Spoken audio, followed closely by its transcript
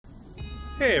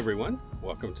Hey everyone,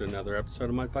 welcome to another episode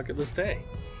of my bucket list day.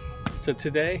 So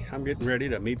today I'm getting ready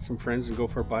to meet some friends and go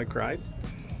for a bike ride,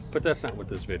 but that's not what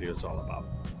this video is all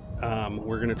about.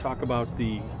 We're going to talk about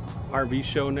the RV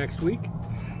show next week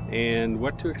and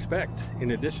what to expect. In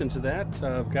addition to that,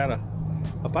 I've got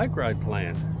a bike ride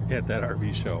planned at that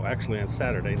RV show, actually on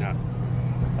Saturday, not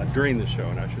during the show,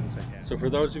 and I shouldn't say that. So for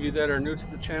those of you that are new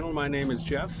to the channel, my name is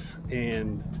Jeff,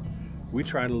 and we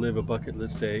try to live a bucket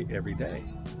list day every day,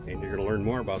 and you're going to learn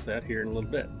more about that here in a little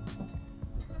bit.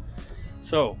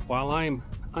 So while I'm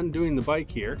undoing the bike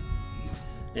here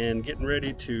and getting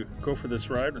ready to go for this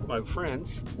ride with my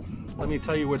friends, let me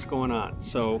tell you what's going on.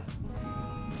 So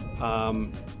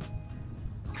on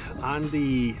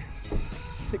the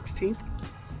 16th,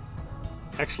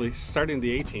 actually starting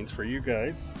the 18th for you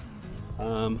guys,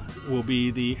 will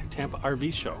be the Tampa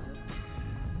RV show.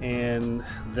 And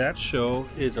that show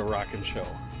is a rockin' show.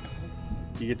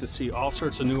 You get to see all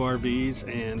sorts of new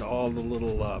RVs and all the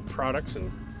little products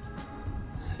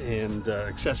and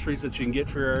accessories that you can get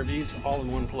for your RVs all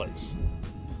in one place.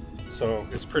 So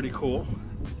it's pretty cool.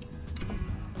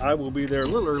 I will be there a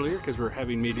little earlier because we're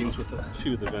having meetings with a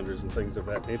few of the vendors and things of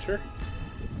that nature.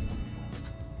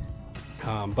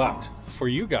 But for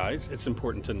you guys, it's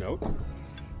important to note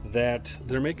that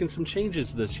they're making some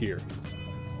changes this year.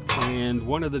 And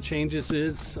one of the changes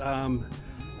is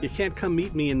you can't come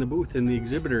meet me in the booth in the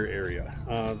exhibitor area.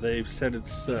 They've said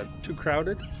it's too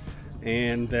crowded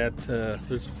and that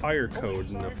there's a fire code,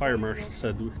 and the fire marshal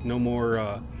said no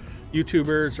more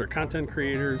YouTubers or content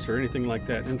creators or anything like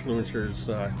that, influencers,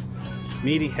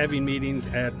 having meetings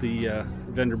at the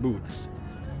vendor booths.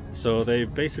 So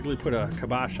they've basically put a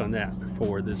kibosh on that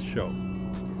for this show.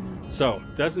 So,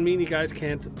 doesn't mean you guys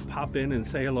can't pop in and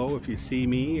say hello if you see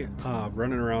me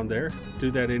running around there.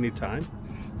 Do that anytime.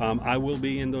 I will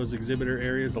be in those exhibitor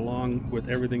areas along with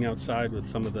everything outside with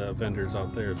some of the vendors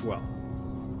out there as well.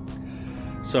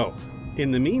 So,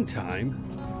 in the meantime,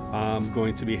 I'm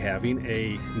going to be having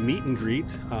a meet and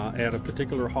greet at a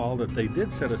particular hall that they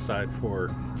did set aside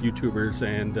for YouTubers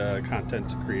and content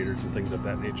creators and things of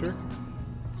that nature.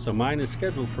 So mine is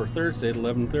scheduled for Thursday at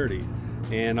 11:30.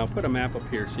 And I'll put a map up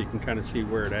here so you can kind of see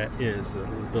where it is, the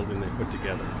little building they put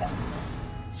together.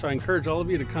 So I encourage all of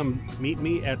you to come meet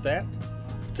me at that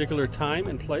particular time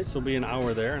and place. There'll be an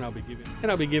hour there, and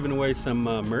I'll be giving away some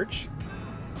merch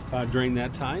during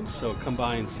that time. So come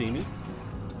by and see me.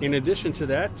 In addition to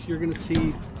that, you're going to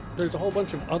see there's a whole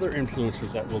bunch of other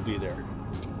influencers that will be there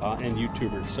and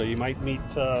YouTubers. So you might meet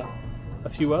a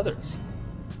few others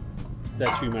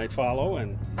that you might follow,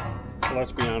 and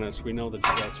let's be honest, we know that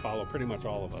you guys follow pretty much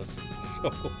all of us,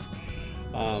 so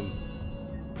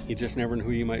you just never know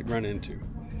who you might run into.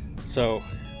 So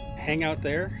hang out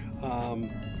there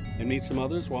and meet some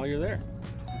others while you're there.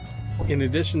 In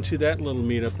addition to that little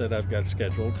meetup that I've got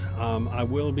scheduled, I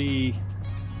will be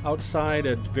outside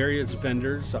at various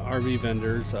vendors, RV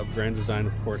vendors of Grand Design,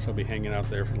 of course. I'll be hanging out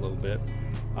there for a little bit,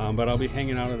 but I'll be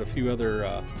hanging out at a few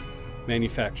other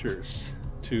manufacturers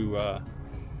to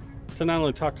not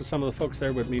only talk to some of the folks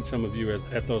there, but meet some of you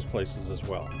at those places as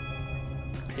well.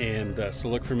 And so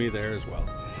look for me there as well.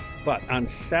 But on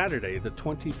Saturday, the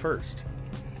 21st,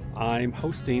 I'm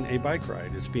hosting a bike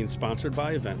ride. It's being sponsored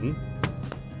by Aventon,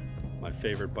 my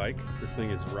favorite bike. This thing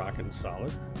is rockin'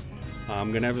 solid. I'm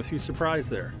going to have a few surprises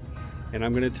there. And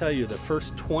I'm going to tell you, the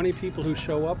first 20 people who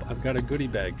show up, I've got a goodie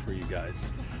bag for you guys.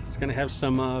 It's going to have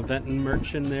some Aventon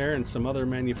merch in there, and some other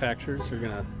manufacturers are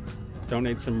going to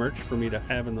donate some merch for me to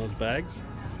have in those bags,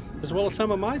 as well as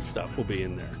some of my stuff will be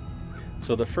in there.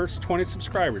 So the first 20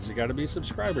 subscribers, you got to be a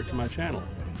subscriber to my channel.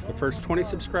 The first 20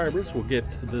 subscribers will get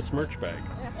this merch bag.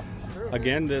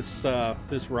 Again, this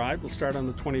ride will start on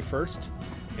the 21st,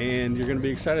 and you're going to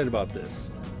be excited about this.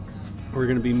 We're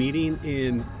going to be meeting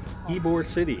in Ybor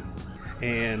City,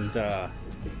 and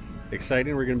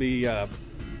exciting. We're going to be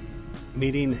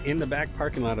meeting in the back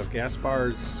parking lot of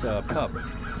Gaspar's Pub.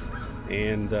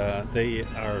 And they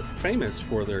are famous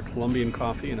for their Colombian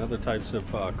coffee and other types of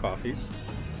coffees.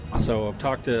 So I've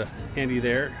talked to Andy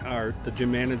there, the gym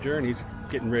manager, and he's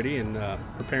getting ready and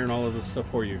preparing all of this stuff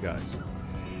for you guys.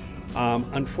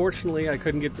 Unfortunately, I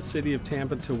couldn't get the city of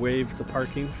Tampa to waive the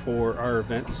parking for our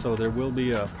event, so there will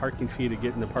be a parking fee to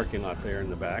get in the parking lot there in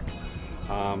the back.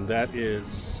 That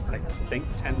is, I think,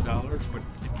 $10, but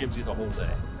it gives you the whole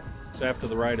day. So after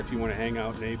the ride, if you want to hang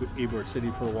out in Ybor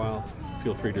City for a while,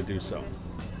 feel free to do so.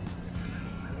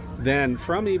 Then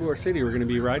from Ybor City, we're going to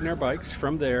be riding our bikes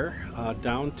from there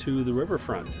down to the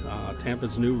riverfront,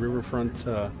 Tampa's new riverfront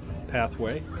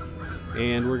pathway,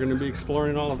 and we're going to be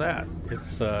exploring all of that.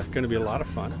 It's going to be a lot of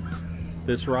fun.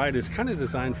 This ride is kind of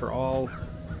designed for all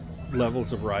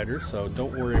levels of riders, so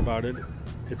don't worry about it.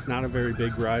 It's not a very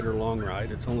big ride or long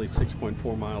ride. It's only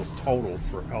 6.4 miles total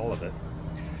for all of it.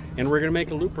 And we're going to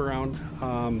make a loop around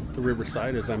the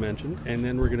riverside, as I mentioned, and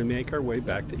then we're going to make our way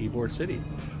back to Ybor City,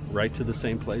 right to the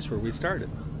same place where we started.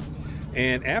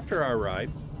 And after our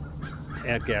ride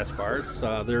at gas bars,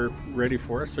 they're ready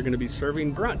for us. They're going to be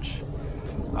serving brunch.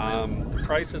 The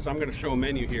prices, I'm going to show a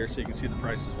menu here so you can see the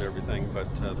prices of everything,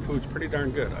 but the food's pretty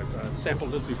darn good. I've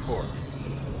sampled it before.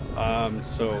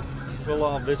 So we'll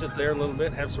all visit there a little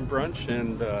bit, have some brunch,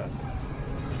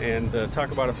 and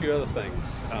talk about a few other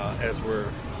things as we're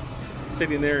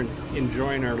sitting there and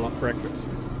enjoying our breakfast.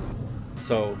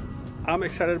 So I'm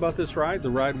excited about this ride. The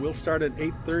ride will start at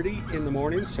 8:30 in the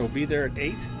morning, so be there at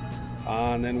 8.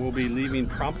 And then we'll be leaving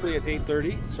promptly at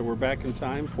 8:30, so we're back in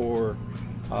time for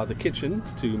the kitchen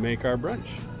to make our brunch.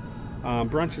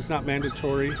 Brunch is not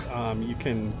mandatory. You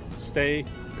can stay,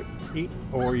 eat,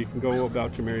 or you can go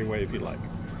about your merry way if you like.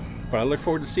 But I look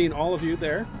forward to seeing all of you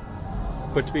there.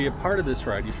 But to be a part of this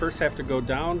ride, you first have to go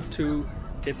down to,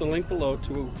 get the link below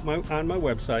on my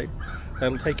website.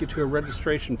 That'll take you to a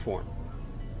registration form.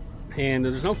 And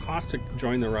there's no cost to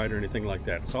join the ride or anything like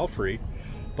that. It's all free.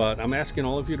 But I'm asking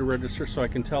all of you to register so I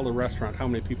can tell the restaurant how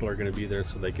many people are going to be there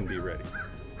so they can be ready.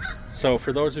 So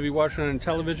for those of you watching on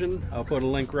television, I'll put a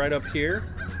link right up here,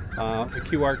 a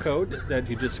QR code that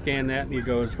you just scan that and it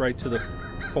goes right to the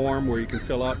form where you can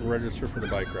fill out and register for the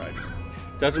bike ride.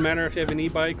 Doesn't matter if you have an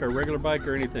e-bike or regular bike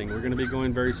or anything, we're going to be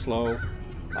going very slow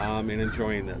and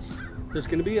enjoying this. There's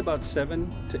going to be about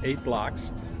 7 to 8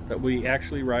 blocks that we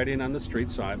actually ride in on the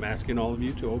street, so I'm asking all of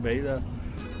you to obey the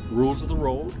rules of the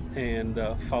road and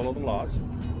follow the laws.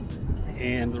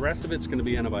 And the rest of it's going to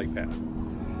be on a bike path.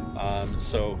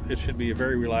 So it should be a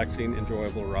very relaxing,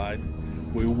 enjoyable ride.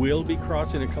 We will be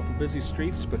crossing a couple busy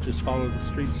streets, but just follow the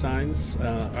street signs,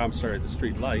 the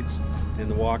street lights in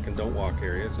the walk and don't walk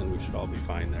areas, and we should all be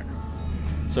fine there.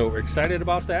 So we're excited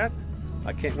about that.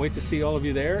 I can't wait to see all of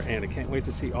you there, and I can't wait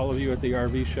to see all of you at the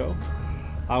RV show.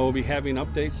 I will be having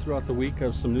updates throughout the week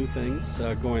of some new things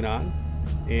going on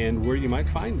and where you might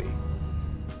find me.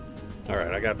 All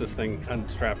right, I got this thing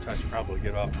unstrapped. I should probably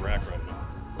get off the rack right now.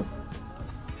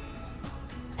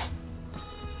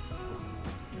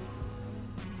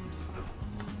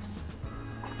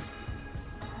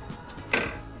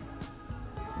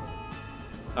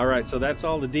 All right, so that's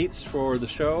all the deets for the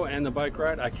show and the bike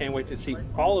ride. I can't wait to see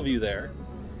all of you there.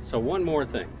 So one more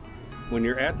thing, when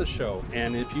you're at the show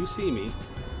and if you see me,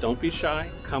 don't be shy,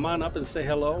 come on up and say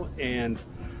hello and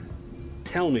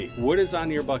tell me what is on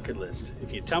your bucket list.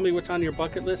 If you tell me what's on your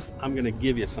bucket list, I'm gonna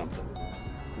give you something.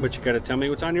 But you gotta tell me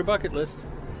what's on your bucket list,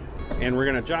 and we're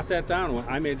gonna jot that down.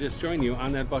 I may just join you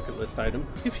on that bucket list item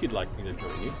if you'd like me to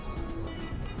join you.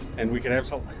 And we could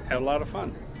have a lot of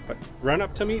fun. But run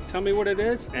up to me, tell me what it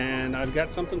is, and I've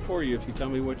got something for you if you tell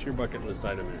me what your bucket list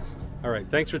item is. All right,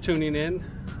 thanks for tuning in.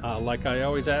 Like I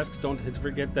always ask, don't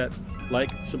forget that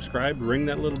like, subscribe, ring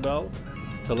that little bell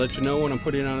to let you know when I'm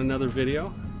putting on another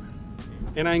video.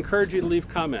 And I encourage you to leave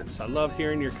comments. I love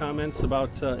hearing your comments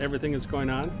about everything that's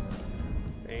going on,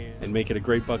 and make it a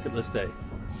great bucket list day.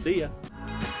 See ya.